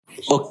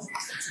Oh,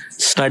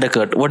 Snyder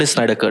Cut. What is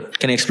Snyder Cut?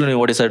 Can you explain me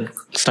what is a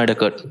Snyder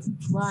Cut?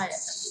 Why?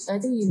 I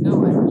think you know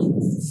what I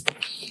mean.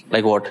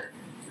 Like what?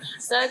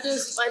 I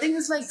think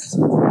it's like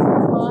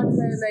part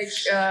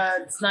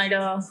where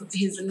Snyder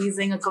he's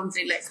releasing a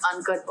complete like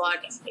uncut part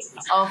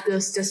of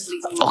this Justice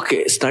League movie.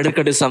 Okay, Snyder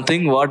Cut is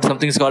something. What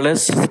something is called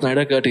as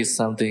Snyder Cut is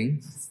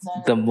something.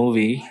 The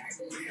movie,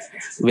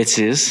 which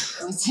is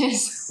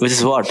Which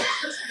is what?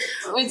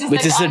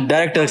 Which is a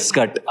director's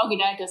cut. Okay,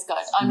 director's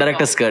cut.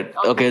 Director's cut.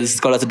 Okay, it's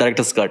called as a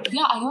director's cut.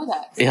 Yeah, I know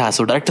that. Yeah,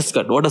 so director's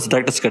cut. What does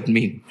director's cut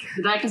mean?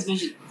 The director's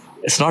vision.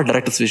 It's not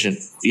director's vision.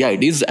 Yeah,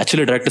 it is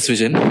actually a director's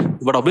vision,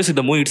 but obviously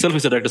the movie itself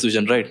is a director's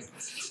vision, right?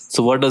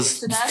 So what does?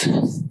 So that's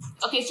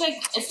okay.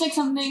 It's like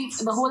something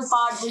the whole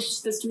part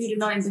which the studio did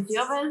not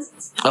interfere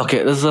with.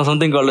 Okay, this is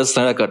something called as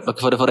Snyder Cut.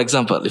 Okay, for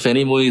example, if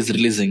any movie is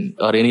releasing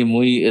or any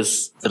movie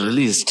is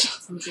released,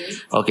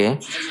 okay,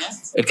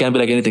 it can be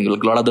like anything,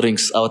 like Lord of the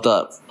Rings,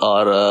 Avatar,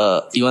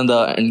 or even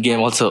the Endgame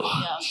also.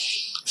 Yeah.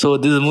 So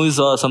these movies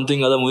or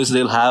something other movies,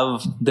 they'll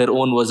have their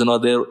own version or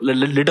their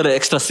little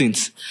extra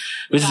scenes,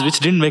 which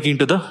didn't make it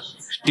into the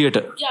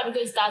theater. Yeah,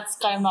 because that's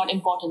kind of not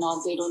important,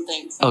 or they don't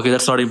think. Okay,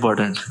 that's not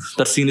important.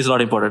 That scene is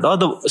not important. Or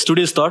the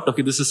studios thought,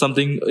 okay, this is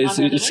something,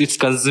 it's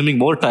consuming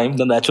more time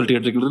than the actual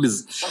theatrical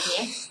release.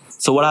 Okay.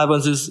 So what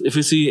happens is, if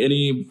you see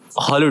any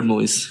Hollywood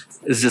movies,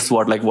 it's just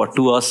what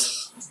 2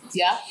 hours?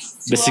 Yeah.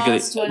 Basically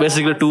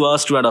 2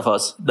 hours, 2.5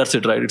 hours. That's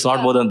it, right? It's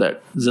not more than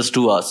that. It's just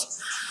 2 hours.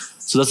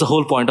 So that's the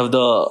whole point of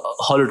the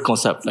Hollywood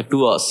concept, like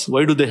 2 hours.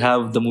 Why do they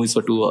have the movies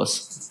for 2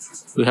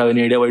 hours? Do you have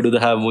any idea why do they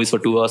have movies for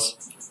 2 hours?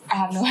 I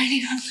have no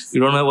idea.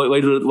 You don't know why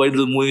do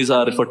the movies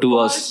are for 2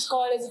 hours? It's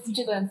called as a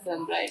feature-length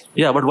film, right?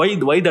 Yeah, but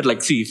why that?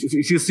 Like, see,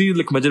 if you see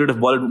like majority of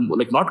Bollywood,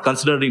 like not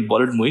considering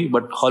Bollywood movie,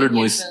 but Hollywood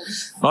Indian movies,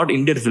 films. not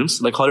Indian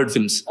films, like Hollywood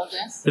films. Okay.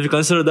 If you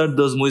consider that,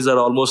 those movies are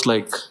almost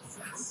like,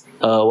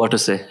 what to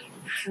say?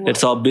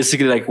 It's all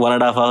basically like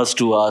 1.5 hours,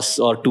 2 hours,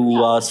 or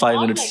 2 hours, 5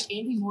 Not minutes. like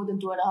anything more than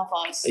 2.5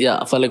 hours.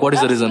 Yeah, for like what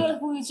is the reason?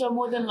 That's movies are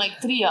more than like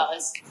 3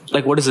 hours.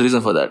 Like what is the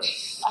reason for that?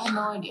 I have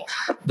no idea.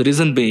 The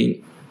reason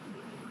being,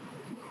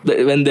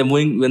 when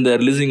they're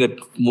releasing a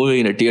movie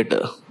in a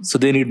theater, so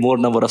they need more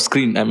number of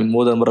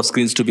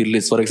screens to be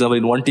released. For example,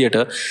 in one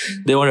theater,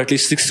 they want at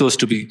least 6 shows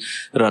to be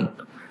run,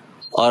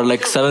 or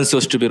like 7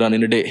 shows to be run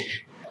in a day.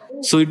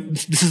 So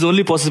this is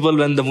only possible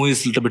when the movie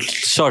is a little bit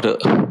shorter.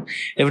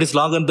 If it is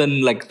longer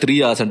than like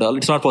 3 hours and all,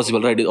 it's not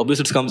possible, right?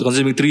 Obviously, it's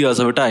consuming 3 hours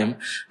of a time,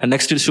 and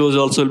next shows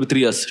also will be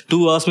 3 hours.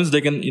 2 hours means they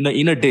can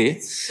in a day.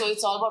 So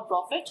it's all about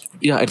profit?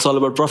 Yeah, it's all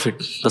about profit.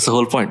 That's the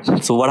whole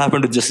point. So what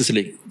happened with Justice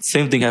League?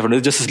 Same thing happened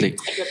with Justice League.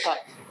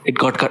 It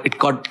got cut. It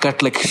got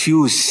cut like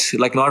huge,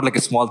 like not like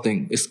a small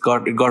thing. It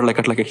got like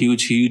cut like a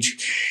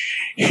huge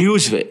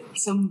way.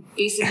 So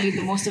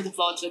basically, most of the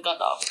plots were cut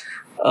off.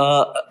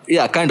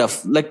 Yeah, kind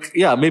of. Like,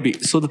 yeah, maybe.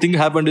 So the thing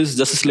happened is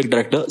Justice League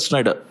director,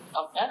 Snyder.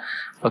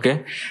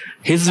 Okay.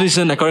 His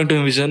vision, according to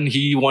his vision,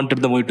 he wanted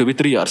the movie to be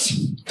 3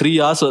 hours.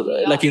 3 hours,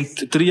 like in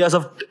 3 hours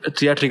of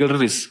theatrical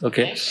release.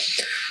 Okay.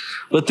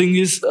 The thing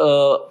is,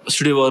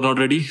 studio were not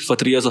ready for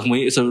 3 hours of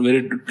movie. It's a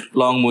very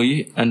long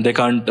movie, and they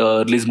can't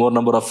release more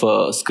number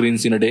of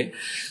screens in a day.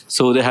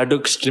 So they had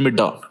to stream it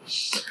down.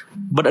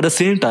 But at the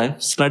same time,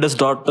 Snyder's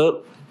daughter,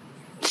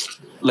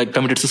 like,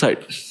 committed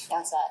suicide.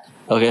 That's sad.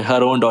 Okay,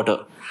 her own daughter.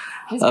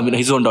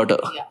 His own daughter.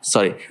 Yeah.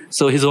 Sorry.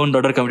 So his own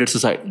daughter committed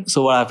suicide.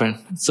 So what happened?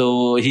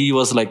 So he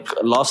was like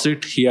lost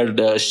it. He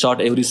had shot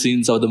every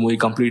scenes of the movie,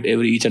 complete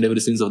each and every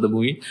scenes of the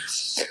movie.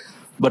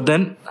 But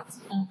then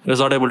he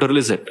was not able to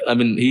release it.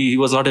 He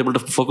was not able to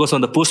focus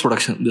on the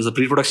post-production. There's a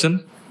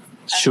pre-production,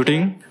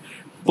 shooting,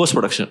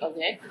 post-production.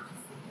 Okay.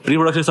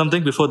 Pre-production is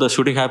something before the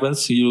shooting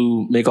happens.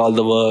 You make all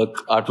the work,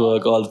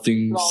 artwork, all the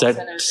things,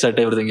 set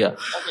everything. Yeah.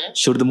 Okay.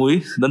 Shoot the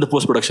movie, then the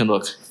post-production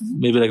work.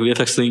 Maybe like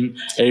VFX thing,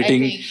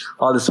 editing,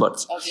 all these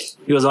parts. Okay.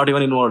 He was not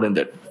even involved in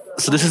that.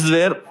 So this is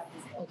where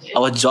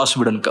our Joss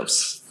Whedon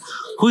comes.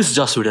 Who is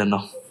Joss Whedon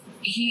now?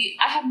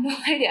 I have no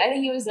idea. I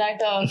think he was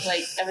that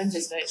like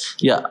Avengers, right?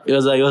 Yeah, he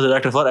was a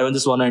director for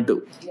Avengers 1 and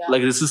 2. Yeah.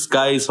 Like this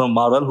guy is from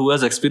Marvel who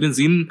has experience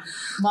in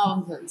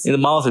Marvel films. the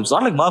Marvel films.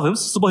 Not like Marvel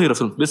films, superhero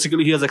films.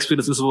 Basically, he has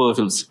experience in superhero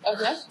films.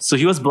 Okay. So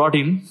he was brought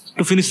in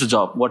to finish the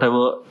job,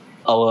 whatever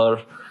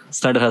our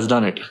Snyder has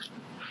done it.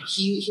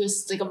 He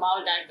was like a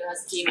Marvel director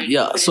has came in.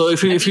 Yeah. So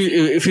if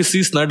you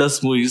see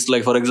Snyder's movies,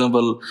 like for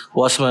example,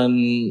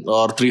 Watchmen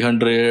or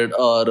 300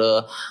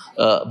 or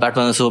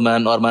Batman and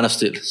Superman or Man of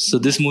Steel. So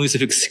these movies,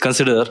 if you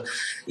consider,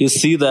 you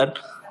see that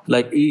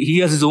like he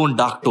has his own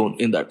dark tone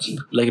in that,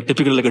 like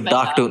typically like a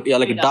dark tone. Yeah,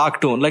 like a dark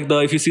tone. Like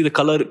if you see the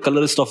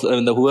colorist of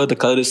whoever the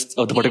colorist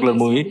of the particular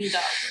movie,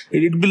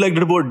 it'd be like a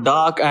little more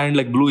dark and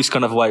like bluish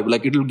kind of vibe.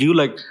 Like it'll give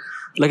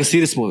like a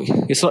serious movie.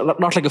 It's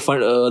not like a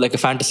fun, like a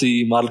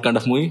fantasy Marvel kind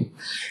of movie.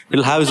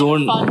 It'll have its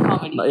own fun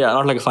comedy. Yeah,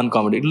 not like a fun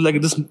comedy. It'll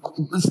like this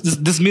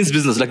means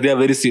business. Like they are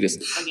very serious.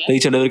 Okay.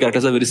 Each and every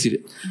characters are very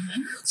serious.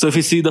 So if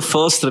you see the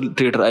first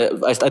trailer,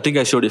 I think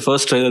I showed you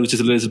first trailer which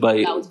is released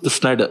by the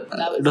Snyder.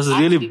 It was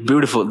really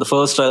beautiful. The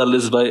first trailer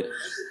released by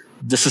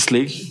Justice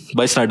League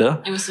by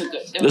Snyder. It was so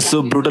good. It was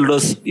so brutal. It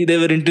was, they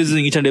were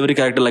introducing each and every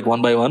character like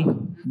one by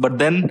one. But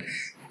then,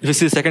 if you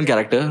see the second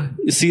character,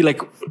 you see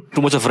like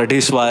too much of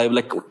reddish vibe,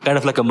 like kind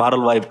of like a Marvel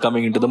vibe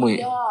coming into the movie.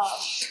 Yeah.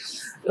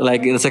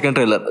 Like in the second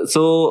trailer.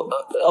 So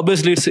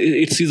obviously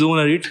it's his own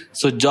edit.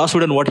 So Joss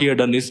Whedon, what he had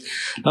done is,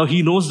 now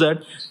he knows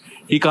that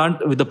he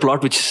can't, with the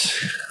plot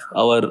which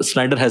our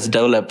Snyder has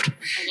developed,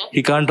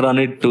 he can't run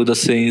it to the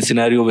same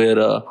scenario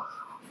where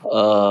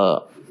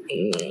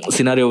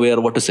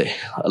what to say,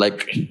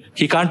 like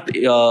he can't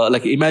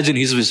like imagine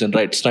his vision,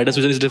 right? Snyder's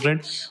vision is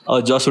different,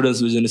 Joss Whedon's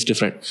vision is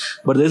different,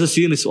 but there's a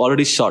scene is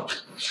already shot,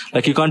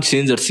 like you can't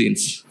change that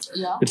scenes.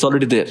 Yeah. It's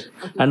already there.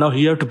 And now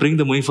he have to bring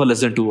the movie for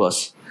less than 2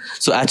 hours.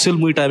 So actual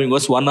movie timing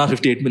was 1 hour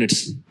 58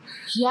 minutes.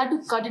 He had to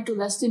cut it to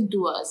less than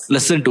 2 hours.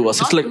 Less than 2 hours.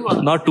 Not It's like 2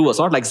 hours. not 2 hours,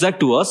 not like exact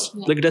 2 hours.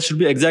 Yeah. Like that should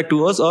be exact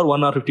 2 hours or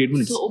 1 hour 58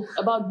 minutes. So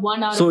about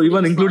 1 hour. So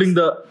even of including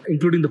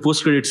the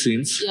post credit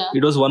scenes, Yeah.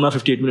 it was 1 hour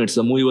 58 minutes.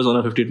 The movie was 1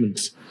 hour 58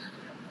 minutes.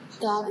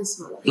 that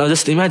is what. Now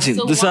just imagine,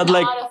 So these 1 are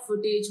like hour of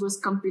footage was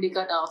completely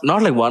cut off.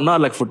 not like 1 hour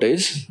like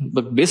footage,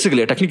 but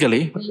basically,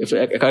 technically, if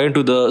according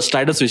to the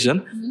Snyder's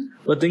vision,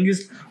 the thing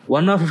is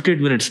 1 hour 58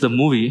 minutes, the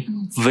movie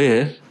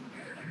where,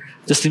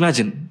 just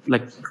imagine,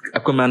 like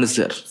Aquaman is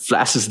there,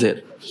 Flash is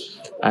there,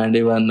 and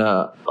even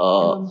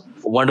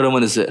Wonder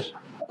Woman is there.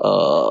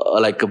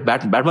 Like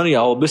Batman, yeah,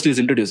 obviously is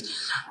introduced,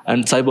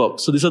 and Cyborg.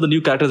 So these are the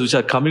new characters which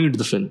are coming into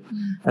the film,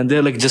 and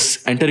they're like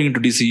just entering into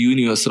DC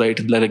universe, right?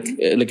 Like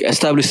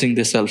establishing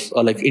themselves,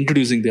 or like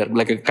introducing their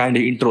like a kind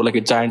of intro, like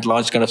a giant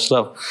launch kind of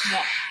stuff.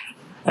 Yeah.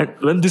 And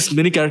when these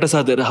many characters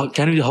are there, how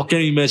can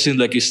you imagine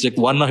like it's like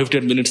 1 hour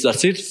 58 minutes?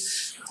 That's it.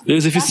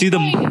 Because if you see That's the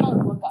why it did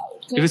not work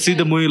out. if you see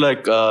the movie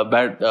like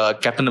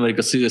Captain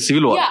America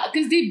Civil War. Yeah,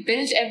 because they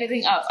built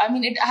everything up. I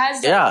mean, it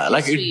has. Yeah,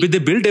 like history. they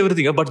built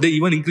everything up, but they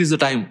even increased the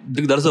time.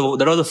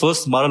 That was the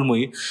first Marvel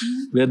movie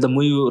where the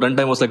movie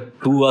runtime was like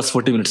 2 hours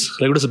 40 minutes.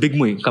 Like it was a big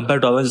movie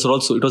compared to Avengers.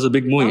 Also, it was a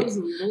big movie. That was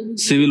a very big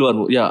Civil War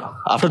movie. Yeah.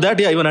 After that,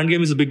 yeah, even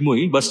Endgame is a big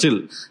movie, but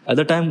still, at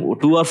the time,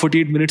 2 hour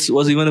 48 minutes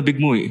was even a big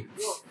movie.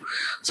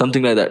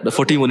 Something like that. The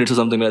 40 minutes or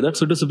something like that.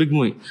 So it was a big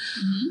movie.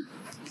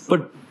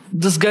 But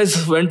these guys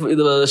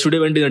the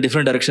studio went in a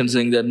different direction,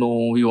 saying that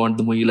no, we want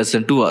the movie less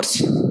than 2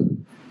 hours.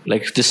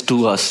 Like just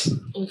 2 hours.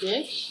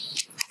 Okay.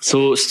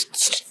 So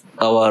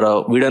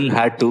our Whedon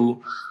had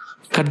to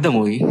cut the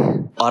movie,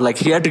 or like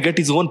he had to get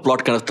his own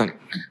plot kind of thing.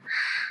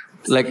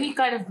 Like He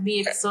kind of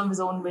made some of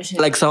his own vision.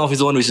 like some of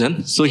his own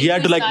vision. So he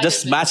had to like His just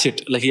vision. match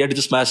it. Like he had to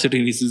just match it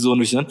in his own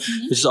vision,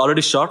 which is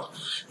already shot.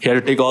 He had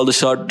to take all the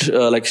short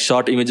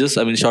images,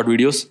 short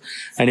videos,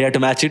 and he had to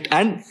match it.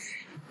 And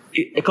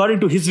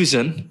according to his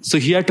vision, so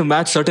he had to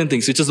match certain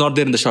things which is not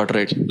there in the shot,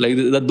 right? Like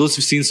those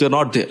scenes were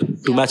not there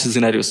to match the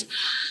scenarios.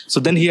 So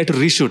then he had to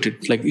reshoot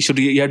it. Like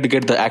he had to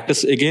get the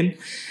actors again,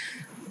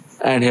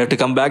 and he had to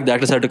come back. The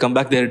actors had to come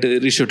back. They had to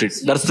reshoot it.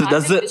 That's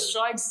the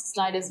destroyed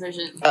Snyder's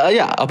vision.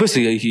 yeah.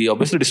 Obviously, he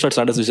destroyed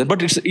Snyder's vision,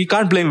 but you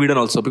can't blame Whedon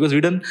also, because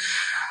Whedon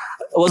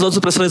was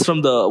also pressurized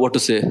from the He had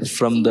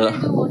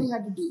to do what he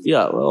had to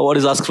do. what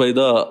is asked by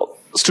the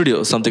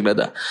studio, something like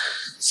that.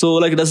 So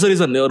like that's the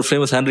reason your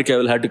famous Henry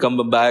Cavill had to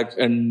come back,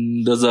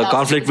 and there's a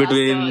conflict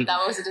between.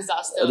 That was a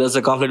disaster. There's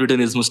a conflict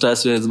between his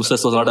mustache. His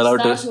mustache was not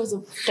allowed That to. was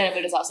a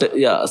terrible disaster.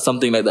 Yeah,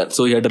 something like that.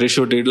 So he had to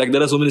reshoot it. Like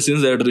there are so many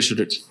scenes they had to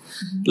reshoot it.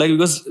 Like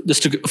because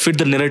just to fit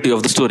the narrative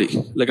of the story,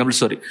 like complete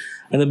story.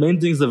 And the main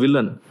thing is the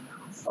villain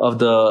of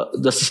the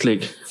Justice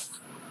League.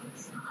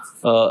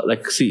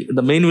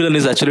 The main villain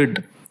is actually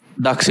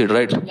Darkseid,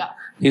 right? Yeah.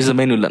 He's the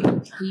main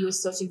villain. He was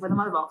searching for the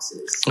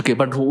mailboxes. Okay,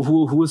 but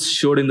who was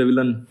showed in the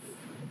villain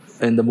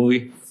in the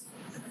movie?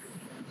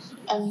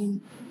 I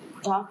mean,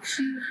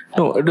 Darkseid?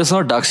 No, it was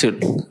not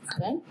Darkseid.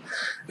 Right?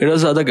 It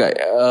was the other guy.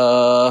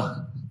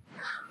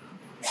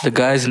 The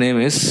guy's name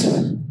is.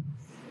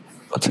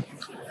 What's it?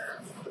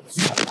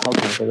 How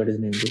can I forget his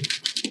name? Dude?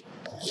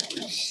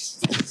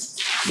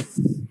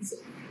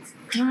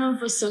 I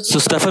remember searching. So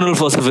Steppenwolf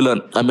was a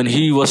villain.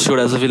 He was showed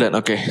as a villain.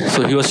 Okay,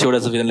 so he was showed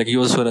as a villain. Like he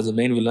was showed as a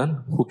main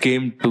villain who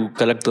came to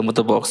collect the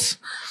mother box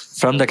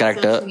from the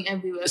character,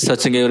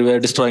 searching everywhere,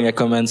 destroying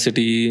Aquaman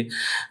City,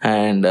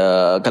 and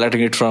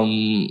collecting it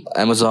from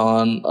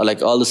Amazon,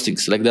 like all these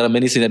things. Like there are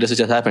many scenarios which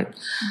have happened.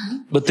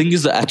 But thing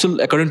is,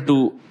 according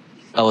to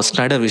our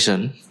Snyder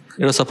vision,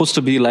 it was supposed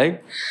to be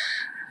like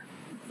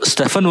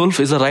Steppenwolf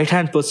is a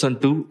right-hand person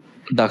to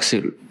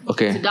Darkseid.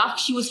 Okay. So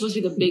Darkseid was supposed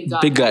to be the big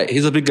guy. Big guy.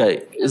 He's a big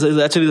guy. He's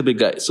actually the big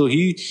guy. So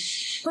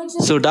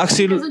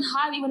Darkseid doesn't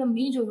have even a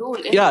major role.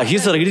 Yeah,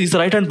 he's the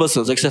right hand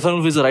person. Like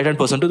Steppenwolf is the right hand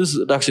person to this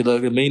Darkseid,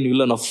 like the main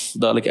villain of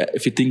the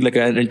if you think like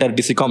an entire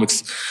DC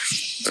comics.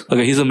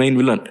 Okay, he's the main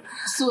villain.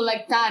 So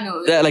like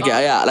Thanos. Yeah, like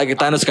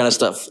Thanos kind of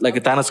stuff. Like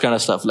Thanos kind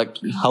of stuff. Like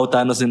how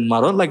Thanos in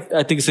Marvel. Like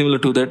I think similar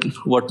to that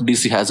what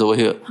DC has over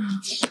here.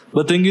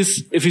 But thing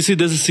is, if you see,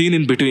 there's a scene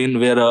in between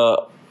where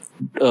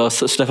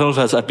Steppenwolf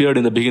has appeared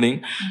in the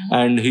beginning,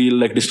 and he'll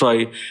like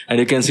destroy, and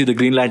you can see the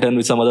Green Lantern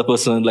with some other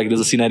person. Like there's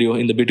a scenario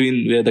in the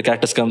between where the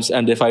characters comes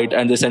and they fight,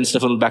 and they send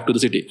Steppenwolf back to the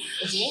city.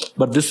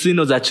 But this scene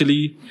was not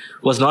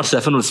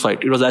Steppenwolf's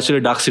fight. It was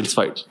actually Darkseid's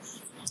fight.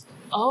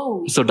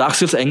 Oh. So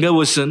Darkseid's younger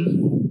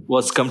version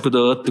was come to the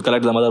Earth to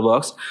collect the mother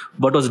box,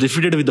 but was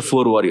defeated with the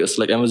four warriors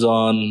like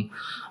Amazon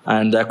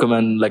and the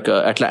Aquaman, like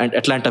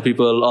Atlanta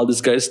people, all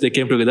these guys. They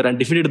came together and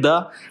defeated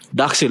the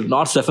Darkseid,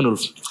 not Steppenwolf.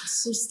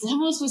 So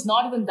Steppenwolf was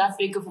not even that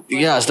big of a person.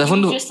 Yeah,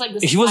 Steppenwolf. Just like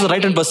the He was the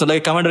right hand sidekick. person,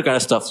 like a commander kind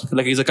of stuff.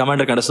 Like he's a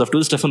commander kind of stuff to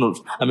the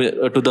Steppenwolf. I mean,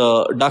 to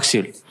the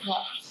Darkseid. Yeah.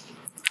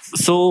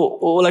 So,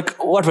 like,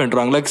 what went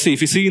wrong? Like, see, if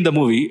you see in the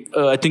movie,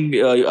 I think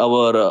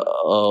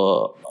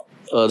our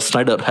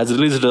Snyder has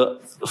released a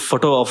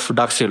photo of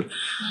Darkseid,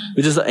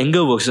 which is the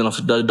younger version of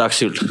the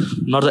Darkseid,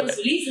 not the.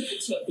 Release a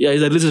picture. Yeah, he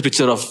released a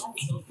picture of,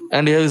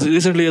 and he has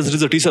recently has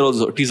released a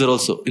teaser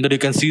also. In that you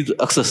can see the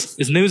Axis.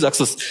 His name is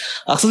Axis.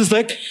 Axis is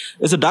like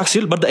it's a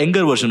Darkseid, but the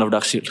younger version of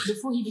Darkseid.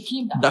 Before he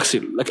became that.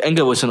 Darkseid, like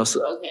younger version of.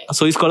 Okay.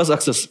 So he's called as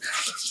Axis.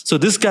 So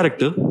this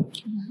character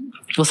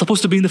was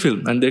supposed to be in the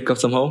film, and they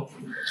somehow.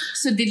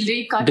 So did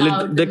they cut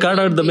out? They cut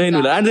out the main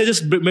villain? villain and they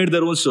just made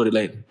their own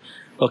storyline.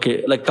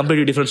 Okay, like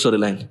completely different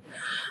storyline.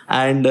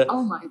 And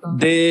Oh my god.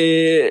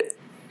 they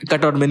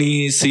cut out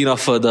many scene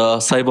of the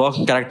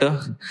cyborg character.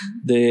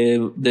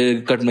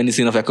 They cut many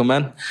scene of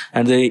Aquaman,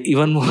 and they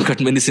even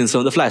cut many scenes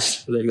from the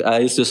Flash. Like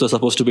Iris was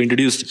supposed to be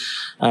introduced,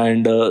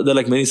 and there are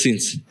like many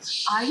scenes.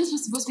 Iris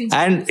was supposed to be.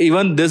 And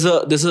even there's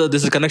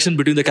a connection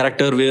between the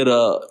character where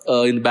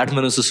in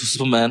Batman vs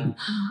Superman,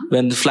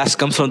 when the Flash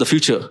comes from the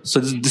future. So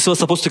this was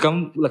supposed to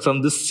come like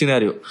from this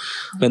scenario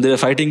when they were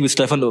fighting with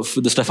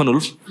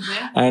Steppenwolf,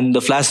 and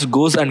the Flash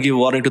goes and give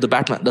warning to the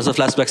Batman. That's a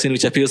flashback scene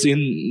which appears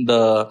in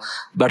the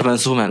Batman and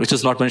Superman, which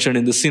is not mentioned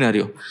in this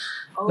scenario.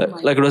 Oh my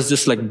Like it was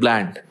just like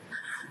bland.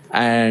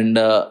 And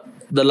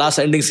the last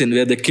ending scene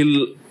where they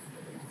kill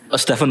a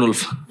Steppenwolf,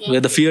 where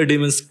the fear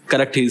demons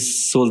collect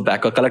his soul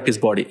back or collect his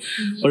body.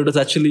 But it was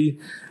actually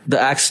the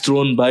axe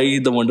thrown by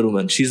the Wonder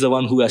Woman. She's the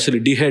one who actually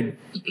beheads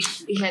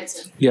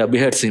him.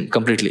 beheads him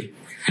completely.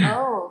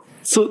 Oh.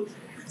 So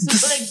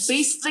So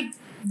like like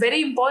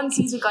very important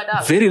scenes to cut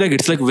out. very like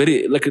it's like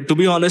very like to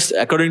be honest,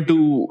 according to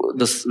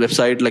this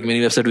website, like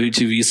many websites which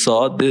we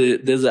saw,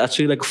 there's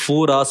actually like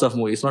 4 hours of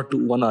movie. It's not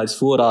 1 hour, it's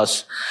 4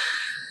 hours.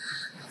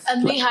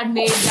 And they had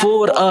made that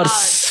 4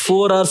 hours,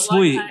 4 hours One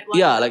movie. time-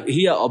 Yeah, like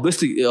he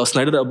obviously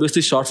Snyder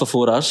obviously shot for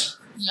 4 hours.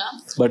 Yeah.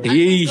 But And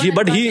he's gonna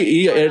cut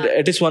it shorter.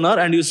 at least 1 hour,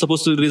 and he was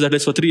supposed to release at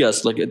least for 3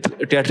 hours, like a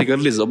theatrical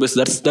release.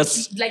 Obviously, that's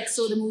Like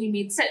so the movie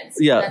made sense.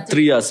 yeah, That's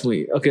 3 it. hours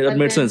movie. Okay, that But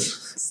made then,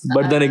 sense.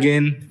 But then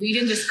again, we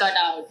didn't just cut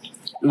out.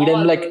 we all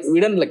didn't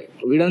those.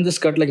 we didn't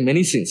just cut like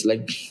many scenes.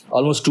 Like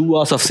almost 2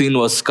 hours of scene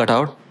was cut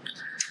out.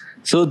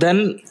 So then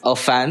our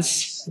fans,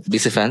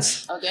 DC fans,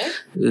 Okay.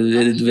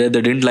 where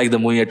they didn't like the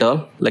movie at all,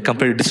 like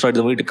completely destroyed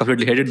the movie,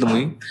 completely hated the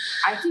movie.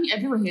 I think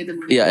everyone hated the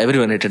movie. Yeah,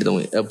 everyone hated the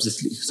movie,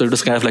 obviously. So it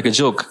was kind of like a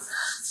joke.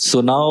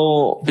 So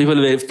now people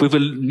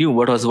knew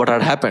what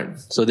had happened.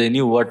 So they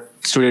knew what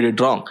studio did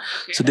wrong.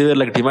 So they were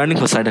like demanding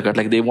for Snyder Cut.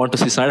 Like they want to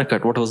see Snyder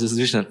Cut. What was his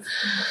vision?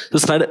 So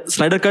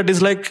Snyder Cut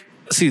is like,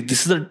 see,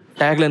 this is the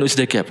tagline which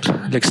they kept.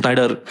 Like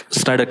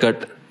Snyder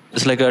Cut.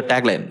 It's like a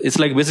tagline. It's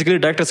like basically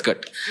director's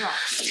cut. Yeah.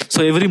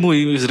 So every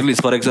movie is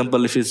released. For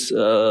example, if it's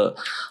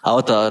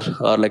Avatar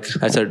or like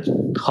I said,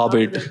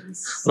 Hobbit,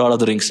 Lord of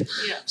the Rings.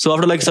 Yeah. So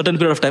after like certain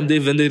period of time,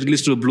 when they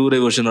release to a Blu-ray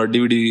version or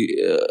DVD,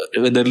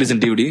 when they release in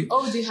DVD,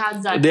 Oh, they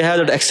had that. they have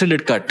that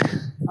extended cut.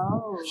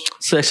 Oh.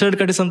 So extended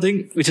cut is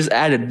something which is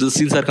added. The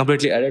scenes are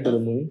completely added to the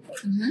movie,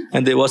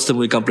 and they watch the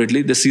movie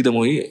completely. They see the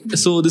movie.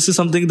 So this is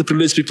something the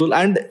privileged people,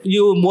 and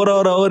you more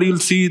or hour you'll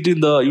see it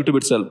in the YouTube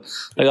itself.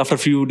 Like after a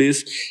few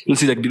days, you'll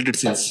see like deleted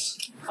scenes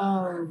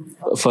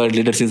for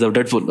deleted scenes of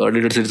Deadpool or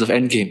deleted scenes of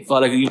Endgame.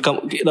 Or like you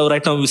come now.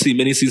 Right now we see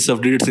many scenes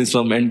of deleted scenes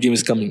from Endgame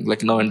is coming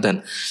like now and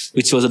then,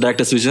 which was a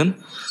director's vision,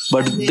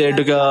 but they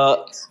took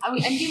a. I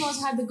mean, Endgame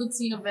also had the good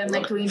scene of when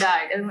like Tony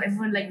died.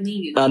 Everyone like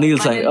Neil. Neil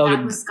But sang. then Oh,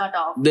 that was cut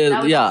off. they-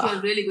 That was yeah. actually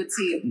a really good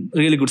scene.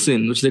 Really good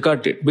scene which they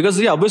cut it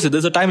because obviously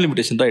there's a time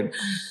limitation, right?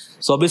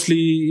 So obviously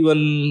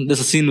even there's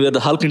a scene where the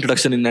Hulk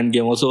introduction in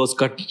Endgame also was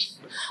cut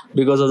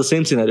because of the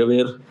same scenario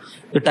where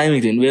the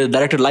timing thing where the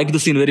director liked the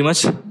scene very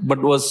much but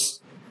was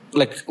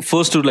like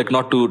forced to like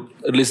not to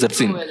release that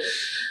scene. Well,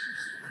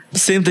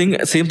 Same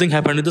thing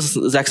happened with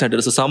the Zack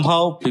Snyder. So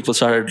somehow people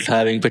started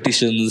having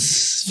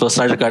petitions for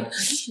Snyder Cut.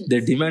 They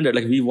demanded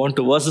like we want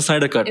to watch the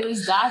Snyder Cut. it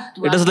was that.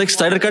 It was like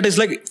Snyder Cut is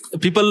like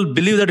people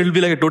believe that it will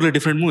be like a totally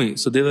different movie.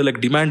 So they were like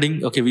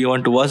demanding, okay, we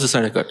want to watch the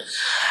Snyder Cut.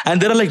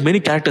 And there are like many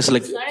characters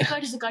like Snyder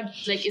Cut is the cut.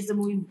 Like is the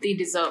movie they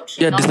deserved.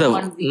 yeah, not the deserve,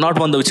 one we- not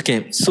one which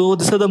came. So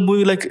this is the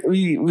movie like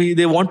we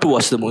they want to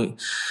watch the movie.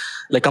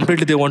 Like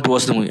completely they want to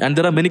watch the movie. And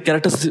there are many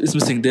characters is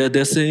missing.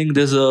 They're saying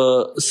there's a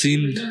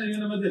scene.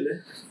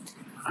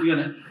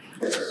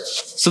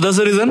 So that's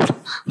the reason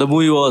the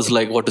movie was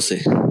like what to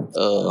say.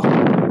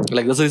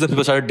 Like that's the reason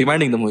people started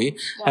demanding the movie,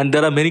 and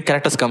there are many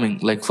characters coming.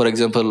 Like for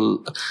example,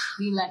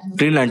 Green Lantern.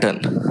 Green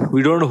Lantern.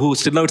 We don't know who.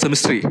 Still now it's a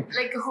mystery.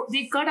 Like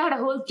they cut out a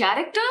whole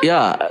character.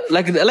 Yeah,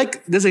 like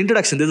there's an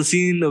introduction. There's a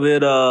scene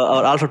where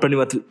our Alfred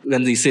Pennyworth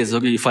when he says,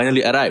 "Okay, you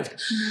finally arrived."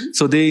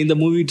 So they in the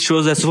movie it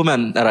shows that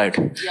Superman arrived,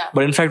 Yeah.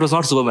 but in fact it was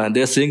not Superman.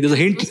 They're saying there's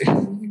a hint.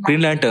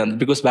 Green Lantern,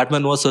 because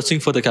Batman was searching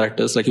for the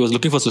characters, like he was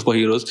looking for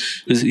superheroes.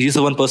 He's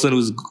the one person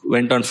who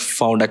went and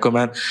found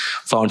Aquaman,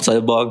 found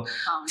Cyborg,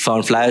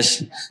 found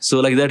Flash. So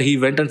like that, he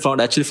went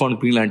and actually found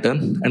Green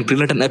Lantern, and Green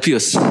Lantern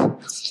appears.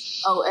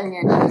 Oh,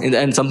 and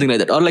And something like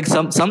that, or like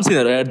some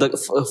scenario at the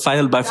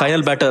final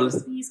battle.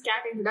 His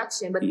cat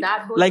introduction, but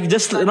that whole Like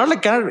just not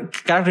like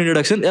character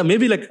introduction. Yeah,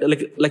 maybe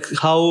like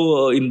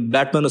how in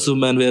Batman or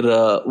Superman where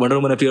Wonder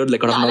Woman appeared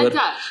like out of nowhere, like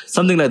that.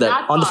 something like that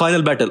That on the part.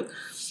 final battle.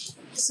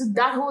 So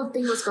that whole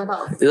thing was cut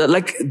off.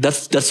 Like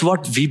that's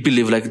what we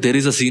believe. Like there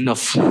is a scene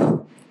of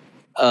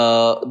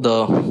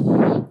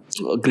the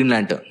Green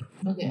Lantern.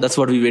 Okay. That's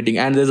what we're waiting.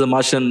 And there's a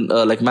Martian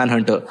like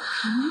Manhunter,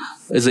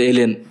 is an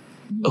alien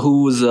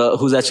who's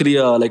actually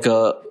like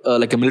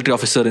a military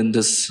officer in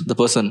the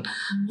person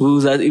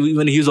who's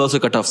even he's also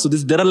cut off. So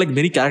there are like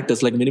many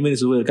characters, like many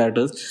super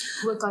characters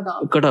Were cut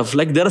off. cut off.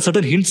 Like there are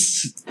certain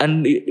hints,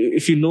 and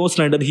if you know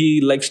Snyder, he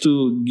likes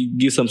to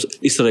give some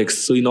Easter eggs.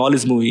 So in all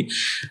his movie,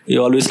 he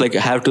always like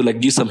have to like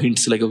give some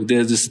hints. Like, okay,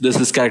 there's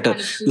this character.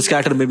 This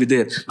character may be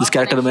there. This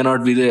character may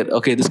not be there.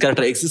 Okay, this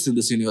character exists in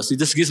this universe. He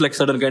just gives like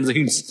certain kinds of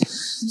hints.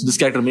 So this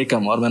character may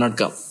come or may not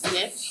come.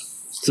 Okay.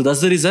 So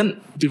that's the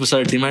reason people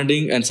started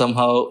demanding, and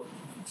somehow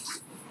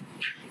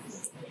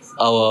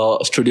our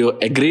studio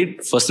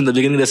agreed. First in the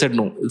beginning they said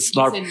no, it's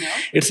not, said no?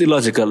 it's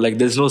illogical. Like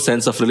there's no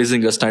sense of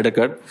releasing a Snyder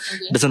cut.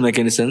 Doesn't make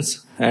any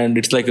sense. And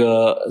it's like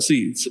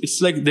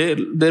it's like they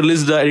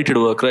released the edited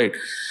work, right?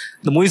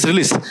 The movie is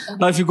released.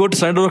 Now if you go to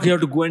Snyder work, you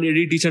have to go and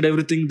edit each and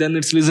everything. Then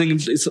it's releasing.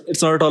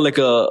 It's not at all like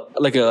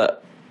a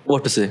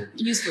what to say.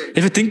 Useful.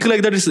 If you think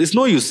like that, it's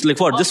no use. Like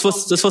what? Just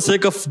for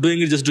sake of doing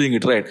it, just doing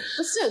it, right?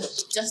 But still,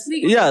 Justice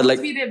League Yeah, was like-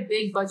 to be their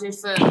big budget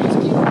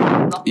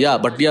film. Yeah,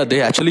 but yeah,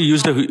 they actually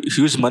used a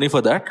huge money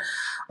for that.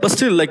 But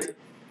still, like,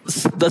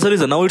 that's the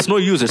reason. Now it's no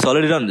use. It's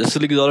already done.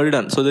 Justice League is already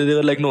done. So they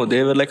were like, no,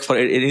 they were like, for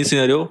any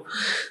scenario,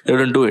 they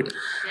wouldn't do it.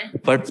 Okay.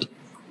 But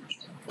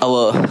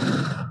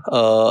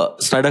our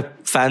Snyder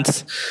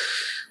fans,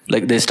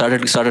 like, they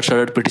started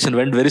petition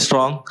went very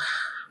strong.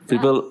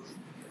 People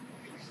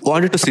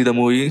wanted to see the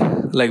movie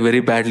like very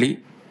badly.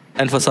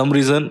 And for some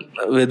reason,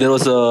 where there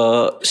was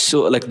a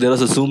show, like there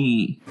was a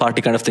Zoom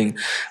party kind of thing,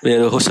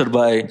 where hosted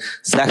by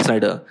Zack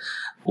Snyder,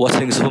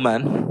 watching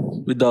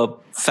Superman with the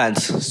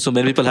fans. So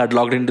many people had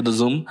logged into the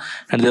Zoom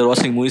and they were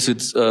watching movies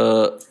with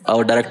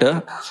our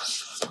director.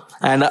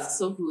 And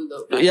So cool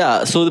though.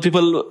 yeah, so the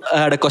people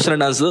had a question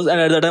and answers. And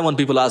at that time, when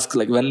people asked,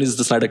 like, when is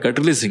the Snyder Cut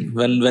releasing?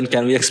 When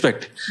can we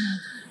expect?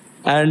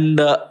 And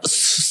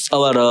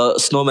our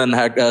Superman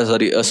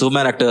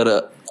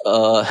actor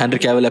Henry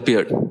Cavill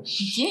appeared.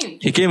 Game.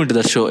 He came into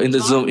the show in the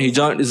Zoom. He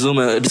joined Zoom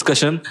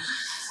discussion,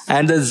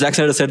 and then Zack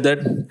Snyder said that,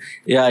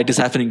 yeah, it is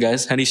happening,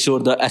 guys, and he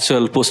showed the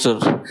actual poster.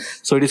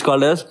 So it is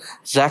called as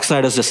Zack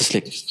Snyder's Justice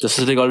League.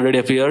 Justice League already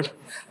appeared.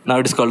 Now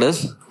it is called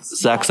as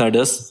Zack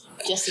Snyder's,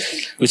 Justice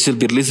League. which will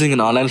be releasing an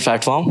online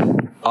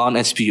platform on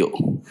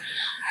HBO.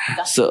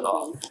 That's So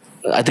cool.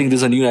 I think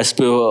there's a new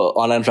HBO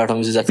online platform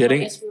which is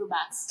appearing. HBO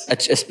Max. At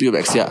HBO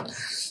Max, yeah.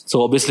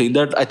 So obviously in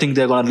that, I think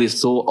they're gonna release.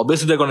 So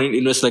obviously they're gonna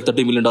invest like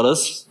 $30 million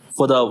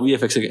for the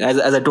VFX again.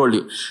 As I told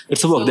you,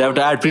 it's a work. So They have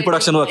to add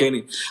pre-production work.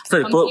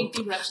 Sorry, Complete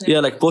pre-production. yeah,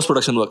 like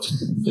post-production work. So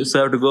they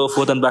have to go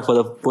forth and back for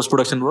the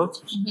post-production work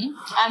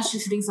And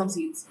shooting some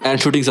scenes. and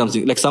shooting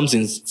something, like some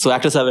scenes. So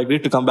actors have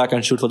agreed to come back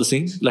and shoot for the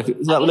scene. Like They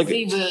will,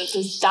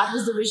 because that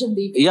was the vision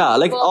they. yeah,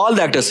 like all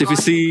the actors. They got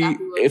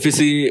If you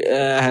see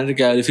Henry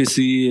Cavill, if you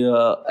see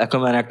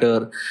Aquaman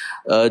actor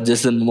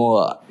Jason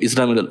Momoa,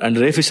 Ezra Miller, and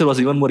Ray Fisher was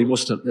even more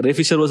emotional. Ray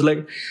Fisher was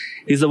like,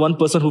 he's the one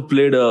person who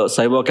played a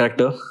cyborg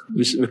character,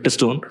 Victor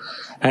Stone,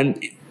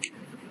 and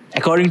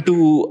according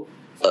to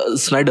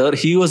Snyder,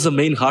 he was the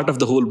main heart of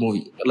the whole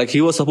movie. Like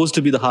he was supposed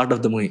to be the heart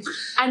of the movie.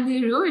 And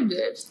they ruined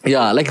it.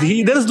 Yeah, like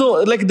there's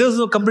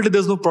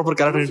no proper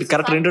character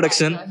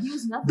introduction. He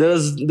was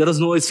nothing. There is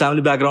no his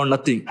family background,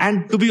 nothing.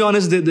 And to be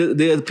honest,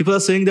 people are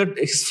saying that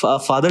his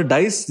father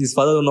dies. His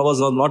father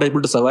was not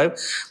able to survive.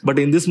 But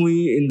in this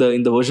movie, in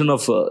the version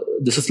of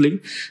Justice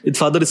League, his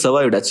father is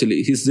survived.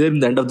 Actually, he's there in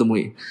the end of the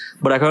movie.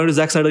 But according to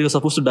Zack Snyder, he was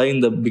supposed to die in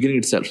the beginning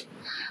itself.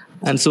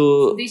 And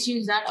so They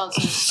changed that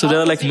also. so there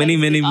are like many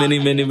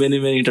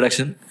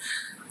introduction.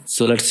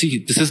 So let's see.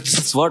 This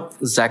is what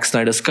Zack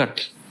Snyder's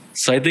cut.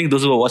 So I think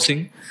those who are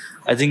watching,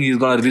 I think he's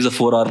gonna release a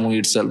 4-hour movie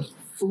itself.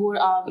 4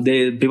 hours.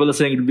 People are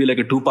saying it'll be like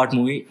a 2-part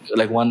movie,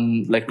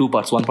 like 2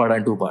 parts, 1 part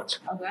and 2 parts.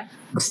 Okay.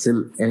 But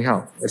still,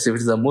 anyhow, let's see if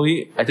it's a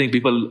movie. I think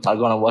people are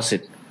gonna watch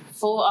it.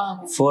 4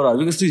 hours. 4 hours,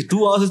 because see,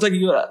 2 hours is like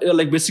you're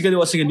like basically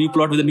watching a new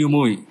plot with a new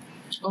movie.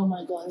 Oh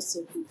my god, it's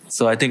so cool.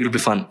 So I think it'll be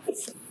fun.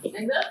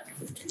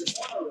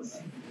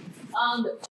 And